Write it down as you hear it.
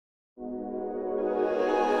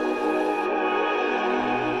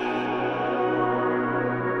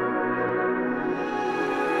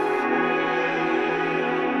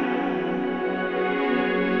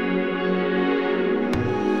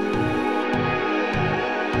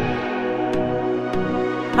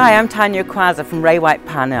Hi, I'm Tanya Kwasza from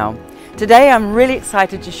Parnell. Today I'm really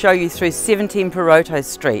excited to show you through 17 Puroto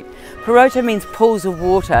Street. Puroto means pools of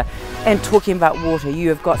water, and talking about water, you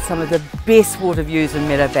have got some of the best water views in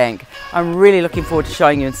Meadowbank. I'm really looking forward to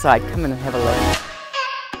showing you inside. Come in and have a look.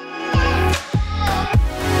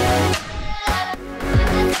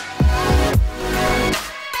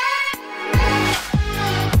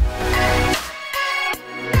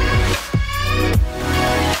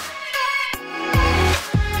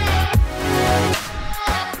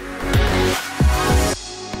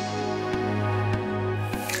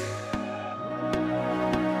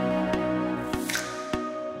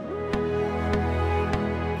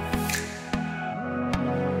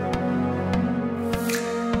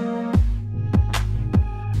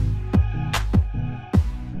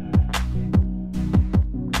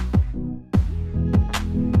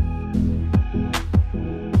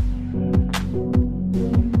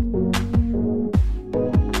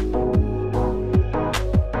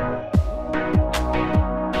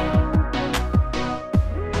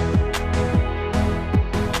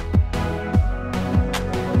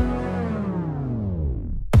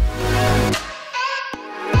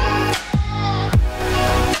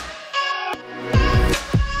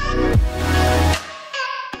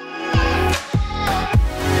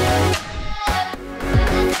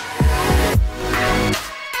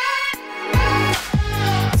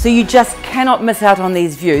 So you just cannot miss out on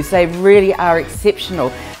these views. They really are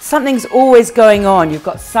exceptional. Something's always going on. You've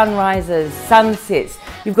got sunrises, sunsets,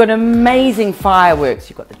 you've got amazing fireworks,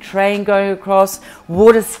 you've got the train going across,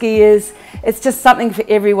 water skiers. It's just something for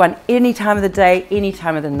everyone, any time of the day, any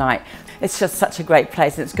time of the night. It's just such a great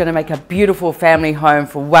place, and it's going to make a beautiful family home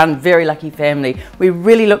for one very lucky family. We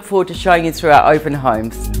really look forward to showing you through our open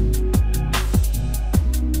homes.